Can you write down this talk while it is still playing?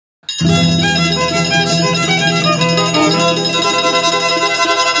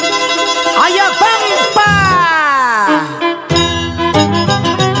¡Ayapampa!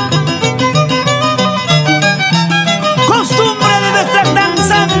 Costumbre de nuestras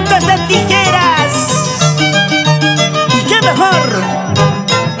danzantes de tijeras. ¿Y qué mejor?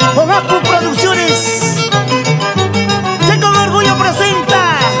 Con Apu Producciones, que con orgullo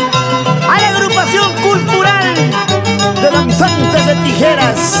presenta a la agrupación cultural de danzantes de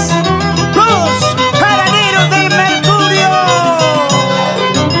tijeras, los Jaraneros del Mercurio.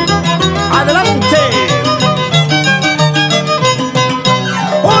 ¡Adelante!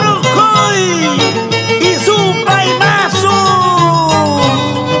 ¡Orojoy y su paimazo!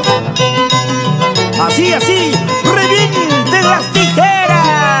 Así, así, revienten las tijeras.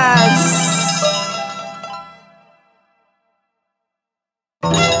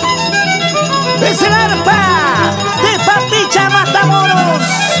 Es el arpa de Papicha Matamoros,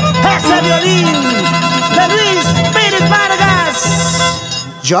 ese violín de Luis Pérez Vargas.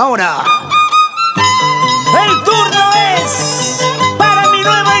 Y ahora, el turno es para mi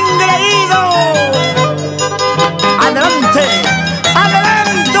nuevo engreído. ¡Adelante!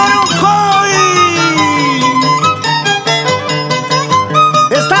 ¡Adelante, Orojoy!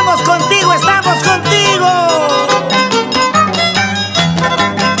 ¡Estamos contigo, estamos contigo!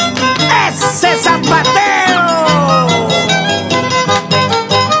 ¡Ese zapateo!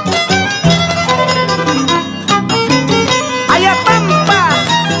 ¡Ayapampa!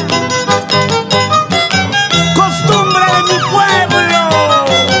 ¡Costumbre de mi pueblo!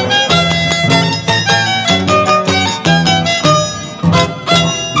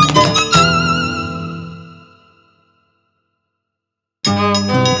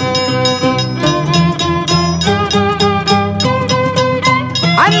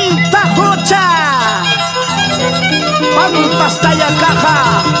 ¡Antajocha! ¡Pampas Tayacaja!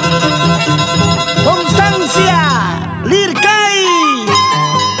 ¡Constancia! ¡Lircay!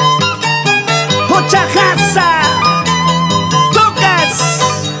 ¡Pochajasa! ¡Tocas!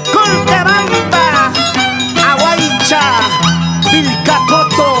 ¡Colcabamba! ¡Aguaycha!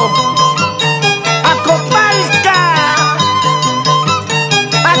 ¡Vilcacoto! ¡Acopalca!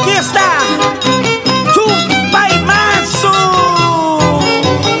 ¡Aquí está! ¡Chumpaimazo!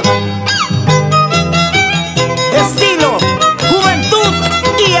 Estilo, juventud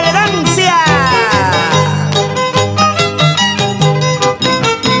y elegancia.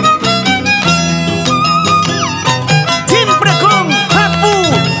 Siempre con Apu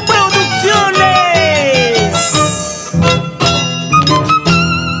Producciones.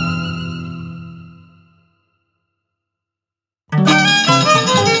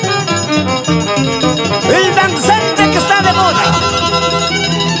 El danzante que está de moda,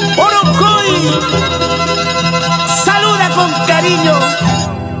 Orojoy, saluda con cariño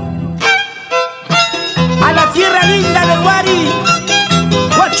a la tierra linda de Huari,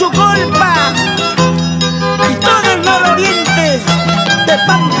 Huachucolpa y todo el nororiente de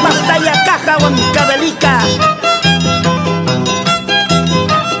Pampas, Tayacaja, Huancavelica.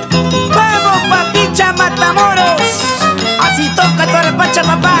 ¡Vamos, Papicha Matamoros! Así toca tu arpacha,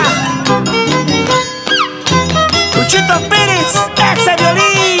 papá. Luchito Pérez, ese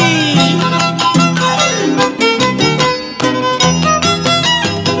violín.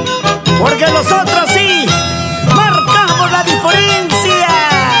 Porque nosotros sí marcamos la diferencia.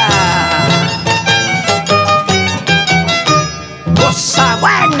 ¡Cosa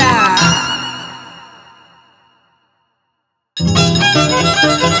buena!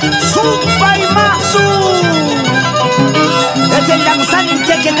 ¡Supaimazu! Es el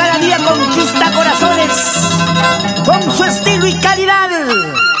danzante que cada día conquista corazones con su estilo y calidad.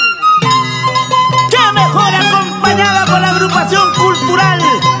 ¡Qué mejor acompañada por la agrupación cultural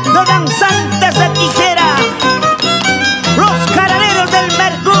de danzantes de tijera, los Jaraneros del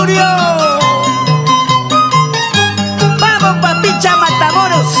Mercurio! ¡Vamos, Papicha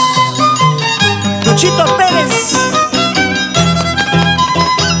Matamoros! Luchito Pérez.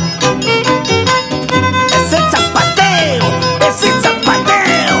 ¡Ese zapateo! ¡Ese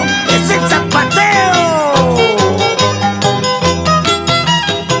zapateo! ¡Ese zapateo!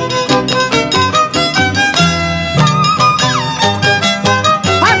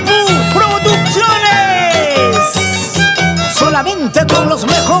 ¡Apu Producciones! Solamente con los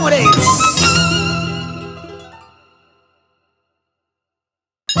mejores.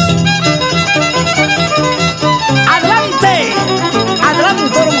 ¡Adelante!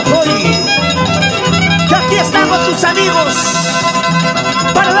 ¡Adelante, Orojoy! Que aquí estamos tus amigos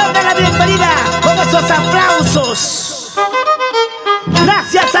para darle la bienvenida con esos aplausos.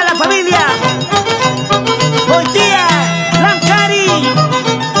 Gracias a la familia Boitía, Lancari,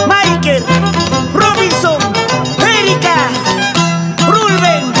 Mike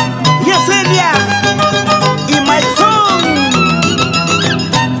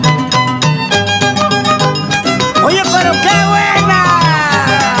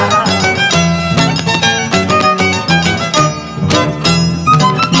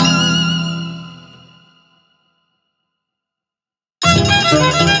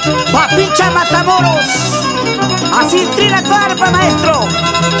arpa, maestro.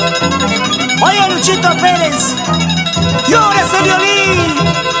 Oye, Luchito Pérez, llora ese violín,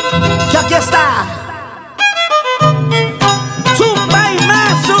 que aquí está. ¡Su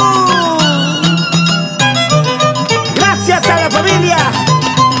paimazo! Gracias a la familia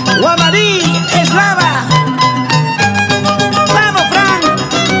Guamarí Eslava. ¡Vamos, Frank!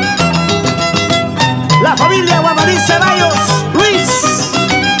 La familia Guamarí Ceballos, Luis.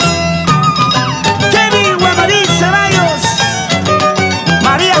 Kevin Guamarí Ceballos.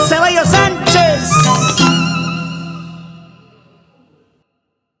 María Ceballos Sánchez.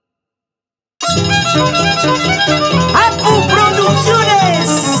 Apu Producciones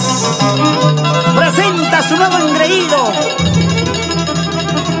presenta su nuevo engreído,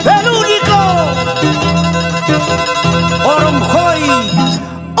 el único Oronjoy.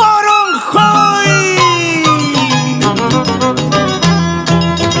 ¡Oronjoy!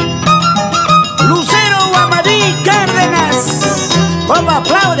 Lucero Guamarí Cárdenas. ¿Cómo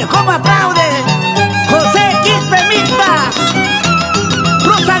aplaude? ¿Cómo aplaude? José Quispe Migba.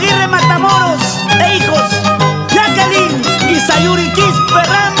 Rosa Aguirre Matamoros e hijos, Jacqueline y Sayuri Quispe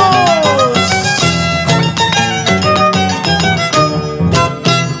Ramos.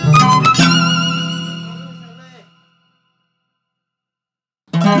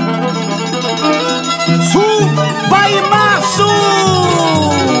 Su paimazo,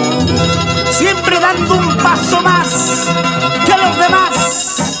 siempre dando un paso más que los demás.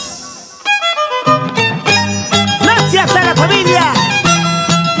 Gracias a la familia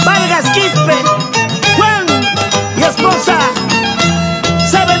Vargas Quispe, Juan y esposa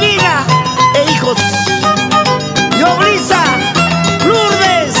Severina e hijos, Yoblisa,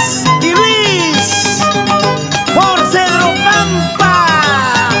 Lourdes y Luis, por Cedro Pampa,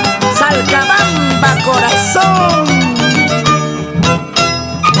 Salcabamba, corazón.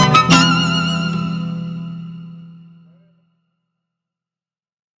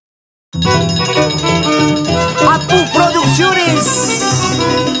 Apu Producciones,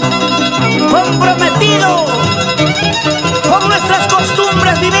 comprometido con nuestras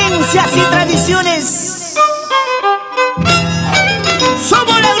costumbres, vivencias y tradiciones.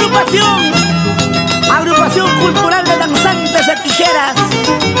 Somos la agrupación cultural de danzantes de Tijeras,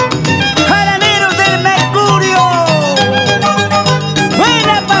 Jaraneros del Mercurio.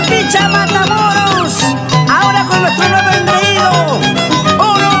 Buena papicha Matamoros, ahora con nuestro nuevo engreído,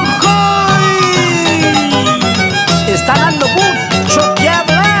 Oronjoy. Está dando mucho que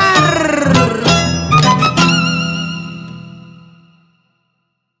hablar.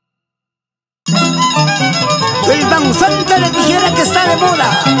 El danzante de tijera que está de moda,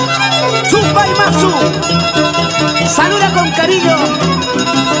 su paimazo. Saluda con cariño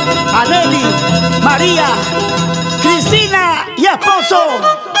a Nelly, María, Cristina y esposo,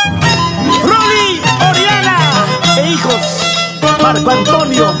 Rolly, Oriana e hijos, Marco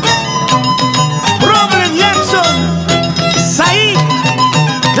Antonio, Robert Jackson, Said,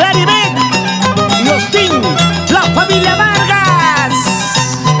 Claribet y Austin, la familia Vargas,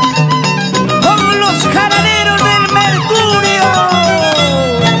 con los Jaraneros del Mercurio,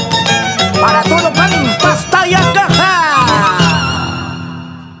 para todo Pampa, hasta y Caja.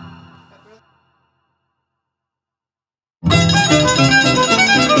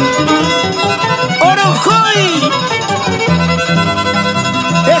 Oronjoy,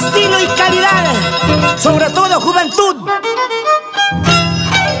 estilo y calidad, sobre todo juventud.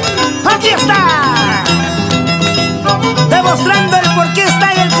 Aquí está, demostrando el por qué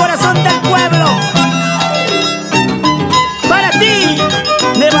está en el corazón del pueblo. Para ti,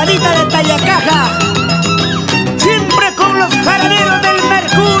 Nevadita de Tallacaja, siempre con los Jaraneros del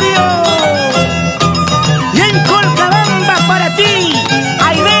Mercurio. Y en Colcabamba para ti,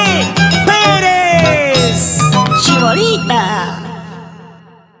 Aide Pérez, Chibolita.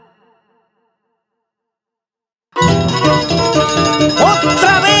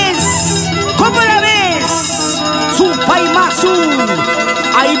 Otra vez, ¿cómo la ves? Su paimazo,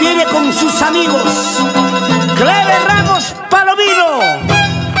 ahí viene con sus amigos, Cleve Ramos Palomino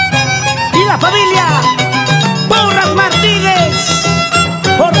y la familia Porras Martínez,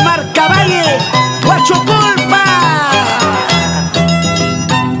 por Marcaballe, Huachocolpa.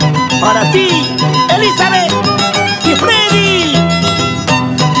 Para ti, Elizabeth y Freddy,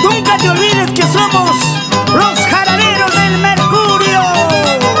 nunca te olvides que somos los Jaraneros del Mercurio.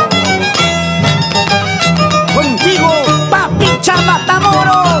 Contigo, papicha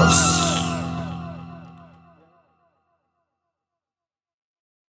Matamoros.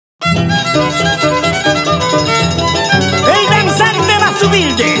 El danzante más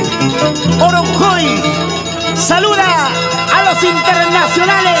humilde, Oronjoy, saluda a los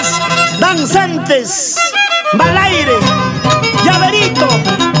internacionales danzantes Balaire, Llaverito,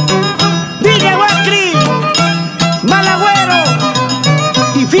 Villa Huacri, Malagüero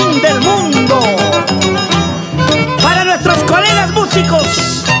y fin del mundo. Para nuestros colegas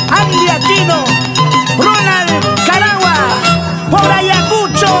músicos, Andy Aquino, Ronald Caragua, por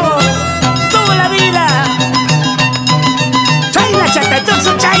Ayacucho, toda la vida. Chayna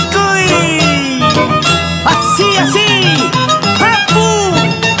Chacayuzo Chaycuy. Así, así. Apu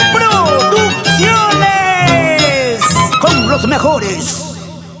Producciones. Con los mejores.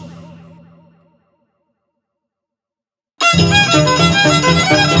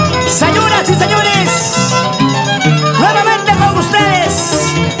 Señoras y señores, nuevamente con ustedes,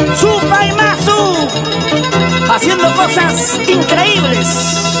 Supa y Masu, haciendo cosas increíbles,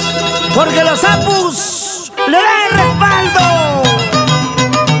 porque los Apus le dan respaldo.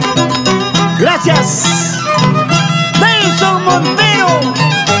 Gracias, Nelson Montero,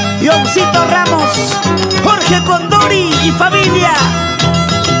 Yoncito Ramos, Jorge Condori y familia,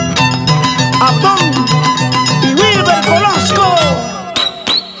 Abdón y Wilber Colosco,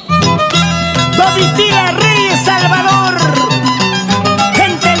 Domitila Reyes Salvador,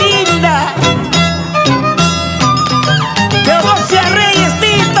 gente linda, Teodosia Reyes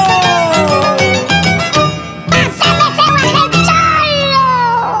Tito. ¡Pásame ese guaje cholo!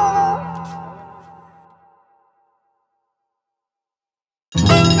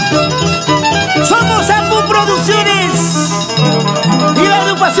 Somos Apu Producciones y la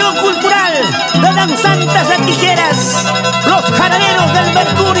agrupación cultural de danzantes de Tijeras, los Jaraneros del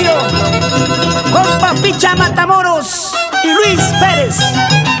Mercurio, con Papicha Matamoros y Luis Pérez.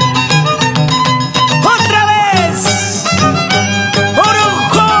 ¡Otra vez!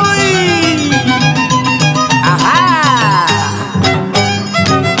 ¡Oronjoy! ¡Ajá!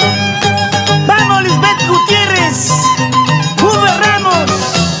 ¡Vamos, Lisbeth Gutiérrez! ¡Uve Ramos!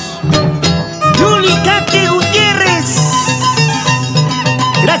 ¡Yuli Kake Gutiérrez!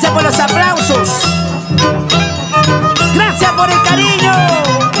 Gracias por los aplausos. Gracias por el cariño.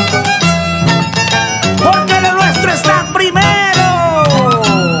 Porque lo nuestro está primero.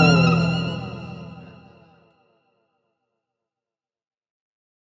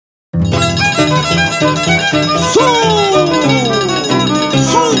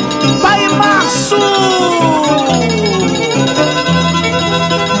 Supa y Masu.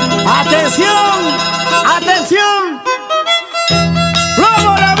 Atención, atención.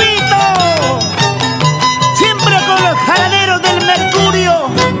 Lobo Lobito. Siempre con los Jaraneros del Mercurio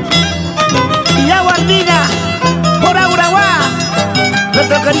y Agua Andina por Auraguá.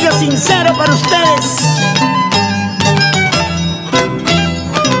 Nuestro cariño sincero para ustedes,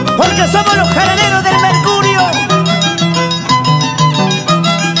 porque somos los Jaraneros del Mercurio.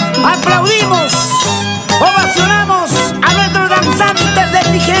 Aplaudimos, ovacionamos a nuestros danzantes de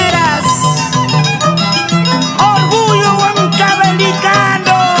Tijeras. Orgullo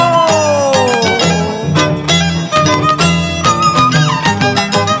huancabelicano.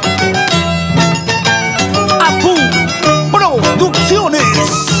 Apu Producciones.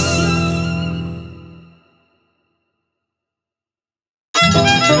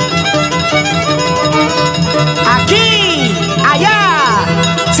 Aquí, allá,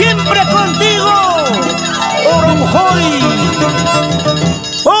 siempre contigo, Oronjoy.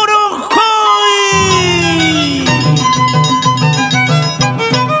 ¡Oronjoy!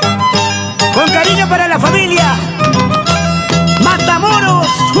 Con cariño para la familia Matamoros,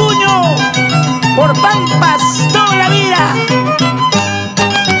 Juño, por Pampas, toda la vida.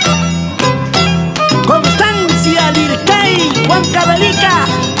 Constancia, Lircay, Huancavelica,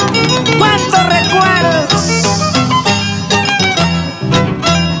 ¿cuántos recuerdos?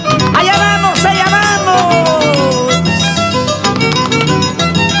 Allá vamos, allá vamos.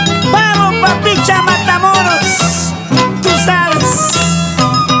 Vamos, Papicha Matamoros, tú sabes.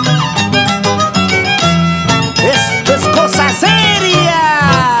 Esto es cosa seria.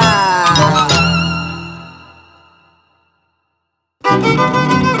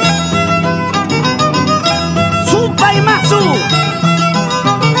 Supa y Masu.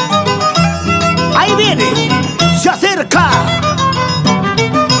 Ahí viene, se acerca.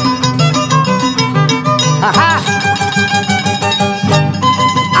 Ajá.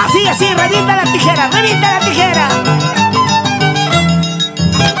 Así, así, revienta la tijera, revienta la tijera.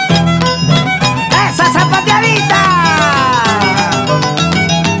 ¡Esa zapateadita!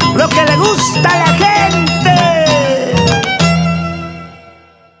 Lo que le gusta a la gente.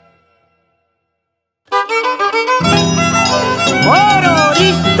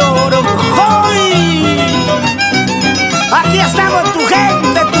 Ororito, Oronjoy. Aquí estamos, tu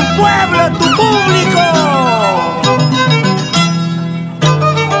gente, tu pueblo, tu público.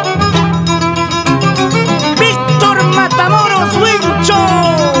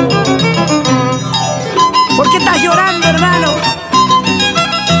 qué estás llorando, hermano?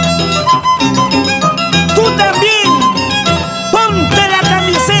 Tú también ponte la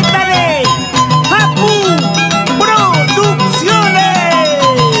camiseta de Apu Producciones.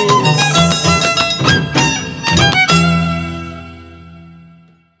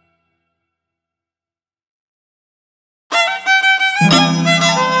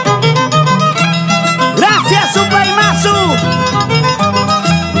 Gracias, Supaimasu.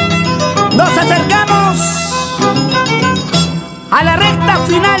 Nos acercamos a la recta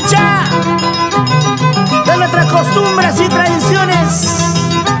final ya de nuestras costumbres y tradiciones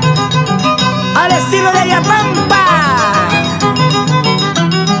al estilo de Ayapampa.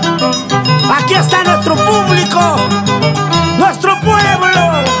 Aquí está nuestro público, nuestro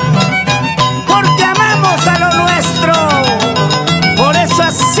pueblo, porque amamos a lo nuestro. Por eso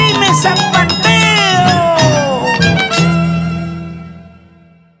así me zapateo.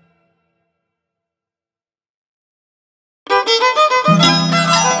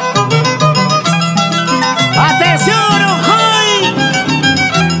 ¡Atención, Ojoy!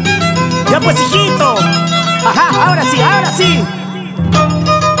 Ya pues, hijito. Ajá, ahora sí, ahora sí.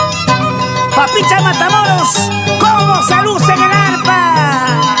 Papicha Matamoros, ¿cómo se luce en el arpa?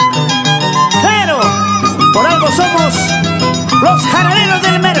 Pero por algo somos los Jaraneros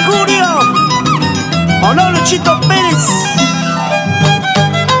del Mercurio. ¿O no, Luchito Pérez?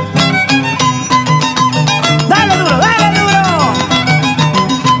 ¡Dale duro, dale duro!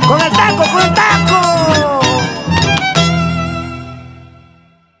 ¡Con el taco, con el taco!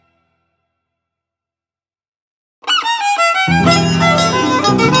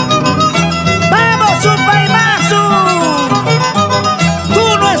 ¡Vamos, Supaimasu!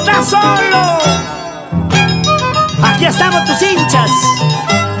 ¡Tú no estás solo! Aquí estamos tus hinchas.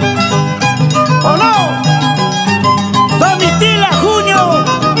 ¿O no? Domitila, Junio,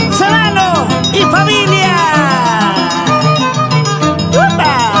 Serrano y familia.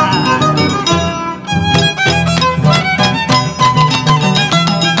 ¡Upa!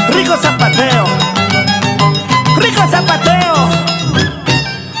 Rico zapateo. Rico zapateo.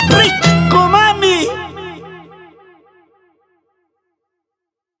 Rico, mami.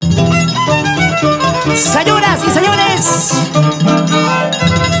 Señoras y señores,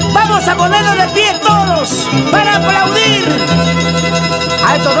 vamos a ponernos de pie todos para aplaudir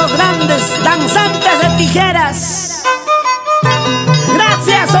a estos dos grandes danzantes de tijeras.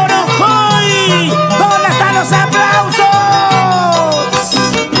 Gracias, Orojoy. ¿Dónde están los aplausos?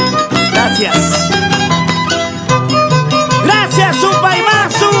 Gracias. Gracias,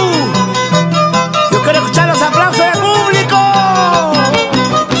 Supaimasu. Yo quiero escuchar los aplausos del público.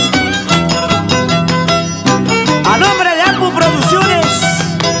 A nombre de Apu Producciones,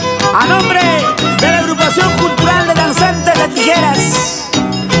 a nombre de la agrupación cultural de danzantes de tijeras,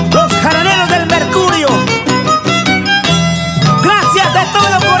 los Jaraneros del Mercurio, gracias de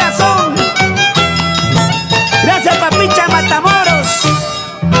todo corazón. Gracias, Papicha Matamoros,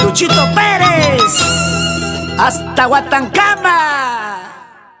 Luchito Pérez, hasta Guatancama.